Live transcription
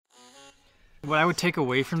What I would take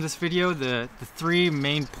away from this video, the three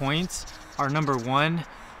main points are: number one,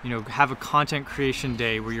 have a content creation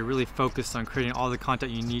day where you're really focused on creating all the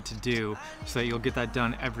content you need to do so that you'll get that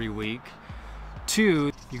done every week.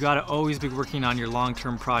 Two, you gotta always be working on your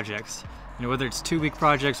long-term projects. Whether it's 2-week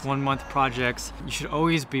projects, 1-month projects, you should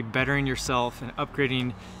always be bettering yourself and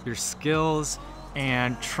upgrading your skills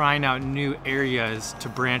and trying out new areas to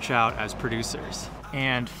branch out as producers.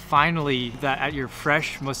 And finally, that at your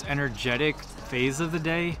fresh, most energetic phase of the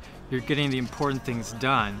day, you're getting the important things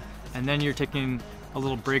done. And then you're taking a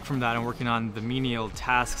little break from that and working on the menial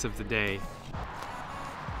tasks of the day.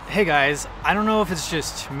 Hey guys, I don't know if it's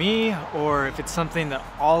just me or if it's something that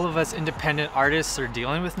all of us independent artists are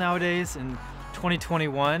dealing with nowadays in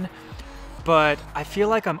 2021, but I feel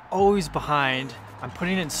like I'm always behind. I'm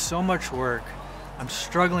putting in so much work. I'm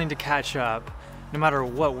struggling to catch up. No matter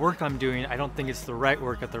what work I'm doing, I don't think it's the right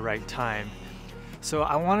work at the right time. So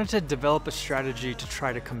I wanted to develop a strategy to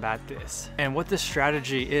try to combat this. And what this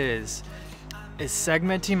strategy is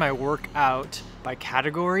segmenting my work out by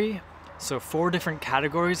category. So 4 different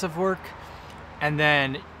categories of work, and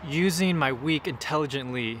then using my week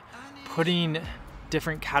intelligently, putting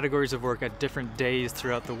different categories of work at different days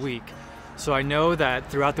throughout the week. So I know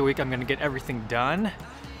that throughout the week I'm gonna get everything done,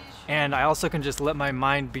 and I also can just let my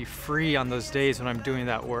mind be free on those days when I'm doing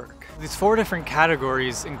that work. These 4 different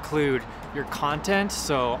categories include your content,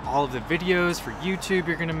 so all of the videos for YouTube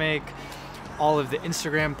you're gonna make, all of the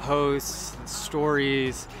Instagram posts,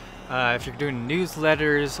 stories, if you're doing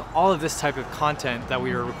newsletters, all of this type of content that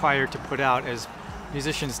we are required to put out as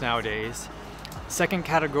musicians nowadays. Second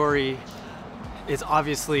category is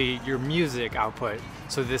obviously your music output.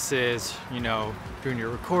 So this is, doing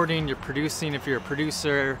your recording, your producing if you're a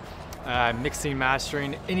producer, mixing,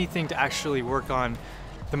 mastering, anything to actually work on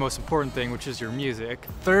the most important thing, which is your music.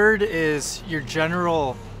 Third is your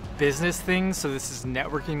general business things. So this is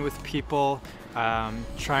networking with people,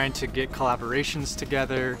 trying to get collaborations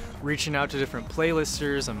together, reaching out to different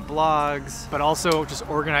playlisters and blogs, but also just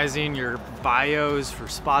organizing your bios for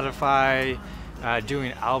Spotify,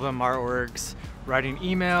 doing album artworks, writing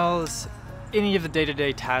emails, any of the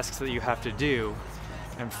day-to-day tasks that you have to do.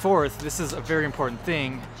 And fourth, this is a very important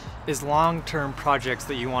thing, is long-term projects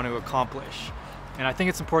that you want to accomplish. And I think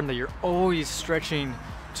it's important that you're always stretching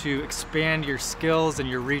to expand your skills and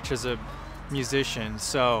your reach as a musician.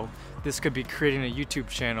 So this could be creating a YouTube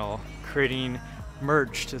channel, creating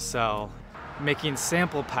merch to sell, making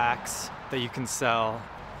sample packs that you can sell,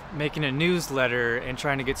 making a newsletter and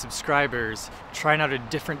trying to get subscribers, trying out a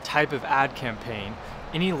different type of ad campaign.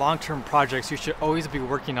 Any long-term projects, you should always be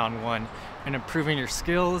working on one and improving your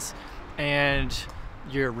skills and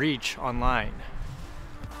your reach online.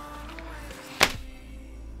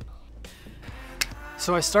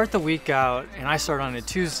 So I start the week out, and I start on a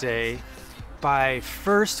Tuesday by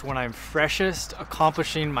first, when I'm freshest,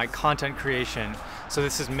 accomplishing my content creation. So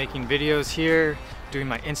this is making videos here, doing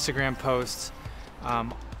my Instagram posts,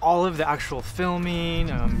 all of the actual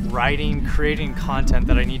filming, writing, creating content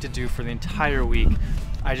that I need to do for the entire week.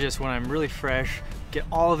 When I'm really fresh, get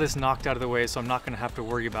all of this knocked out of the way so I'm not gonna have to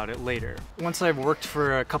worry about it later. Once I've worked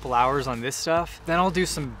for a couple hours on this stuff, then I'll do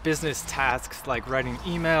some business tasks like writing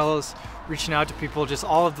emails, reaching out to people, just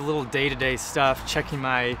all of the little day-to-day stuff, checking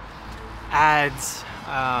my ads,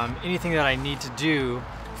 anything that I need to do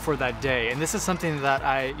for that day. And this is something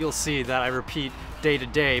that you'll see that I repeat day to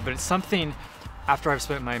day, but it's something after I've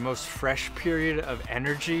spent my most fresh period of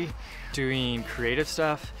energy doing creative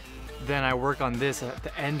stuff, then I work on this at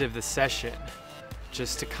the end of the session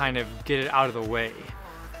just to kind of get it out of the way.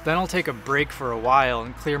 Then I'll take a break for a while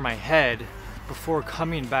and clear my head before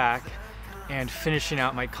coming back and finishing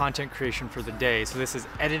out my content creation for the day. So this is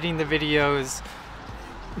editing the videos,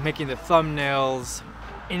 making the thumbnails,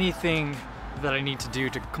 anything that I need to do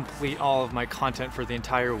to complete all of my content for the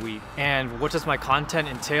entire week. And what does my content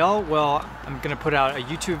entail? Well, I'm gonna put out a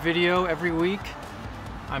YouTube video every week.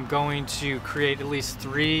 I'm going to create at least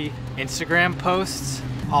 3 Instagram posts.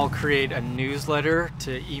 I'll create a newsletter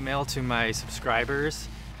to email to my subscribers.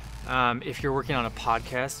 If you're working on a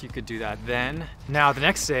podcast, you could do that then. Now, the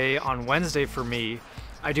next day, on Wednesday for me,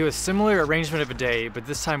 I do a similar arrangement of a day, but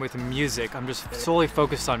this time with music. I'm just solely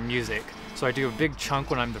focused on music. So I do a big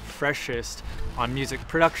chunk when I'm the freshest on music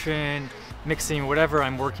production, mixing, whatever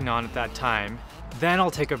I'm working on at that time. Then I'll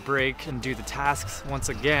take a break and do the tasks once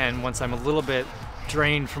again, once I'm a little bit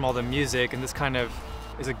drained from all the music, and this kind of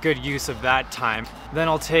is a good use of that time. Then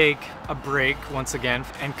I'll take a break once again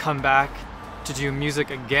and come back to do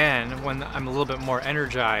music again when I'm a little bit more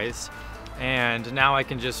energized, and now I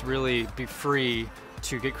can just really be free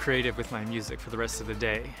to get creative with my music for the rest of the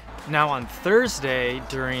day. Now on Thursday,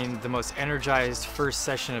 during the most energized first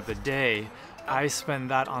session of the day, I spend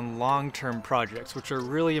that on long-term projects, which are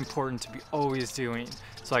really important to be always doing.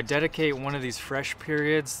 So I dedicate one of these fresh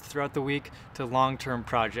periods throughout the week to long-term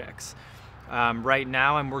projects. Right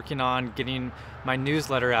now I'm working on getting my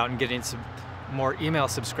newsletter out and getting some more email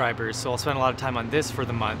subscribers, so I'll spend a lot of time on this for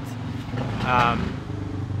the month.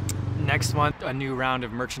 Next month, a new round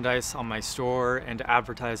of merchandise on my store and to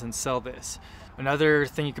advertise and sell this. Another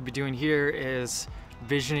thing you could be doing here is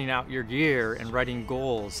visioning out your year and writing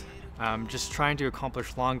goals. Just trying to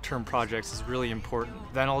accomplish long-term projects is really important.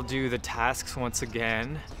 Then I'll do the tasks once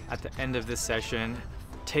again at the end of this session,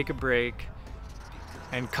 take a break,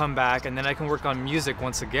 and come back, and then I can work on music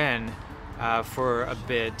once again for a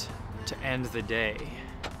bit to end the day.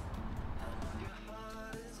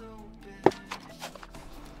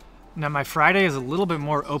 Now my Friday is a little bit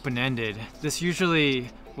more open-ended. This usually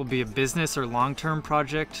will be a business or long-term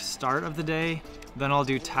project start of the day, then I'll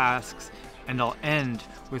do tasks, and I'll end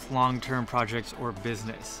with long-term projects or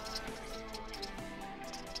business.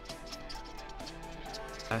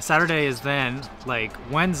 Saturday is then like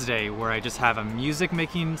Wednesday, where I just have a music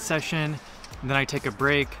making session, and then I take a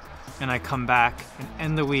break and I come back and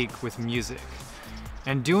end the week with music.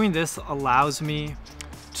 And doing this allows me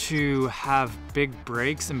to have big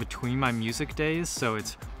breaks in between my music days. So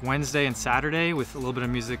it's Wednesday and Saturday with a little bit of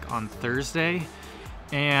music on Thursday.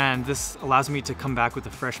 And this allows me to come back with a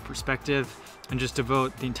fresh perspective and just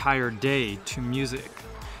devote the entire day to music.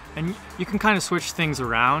 And you can kind of switch things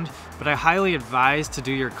around, but I highly advise to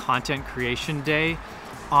do your content creation day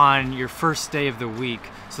on your first day of the week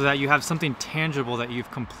so that you have something tangible that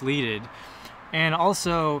you've completed. And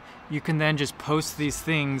also you can then just post these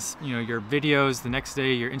things, you know, your videos the next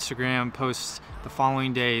day, your Instagram posts the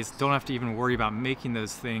following days. Don't have to even worry about making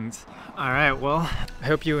those things. All right, well, I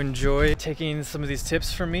hope you enjoy taking some of these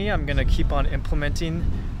tips from me. I'm gonna keep on implementing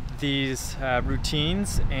these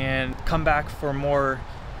routines and come back for more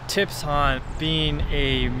tips on being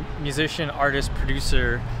a musician, artist,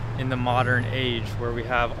 producer in the modern age where we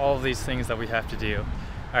have all of these things that we have to do.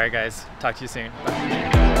 All right, guys, talk to you soon.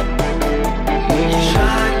 Bye.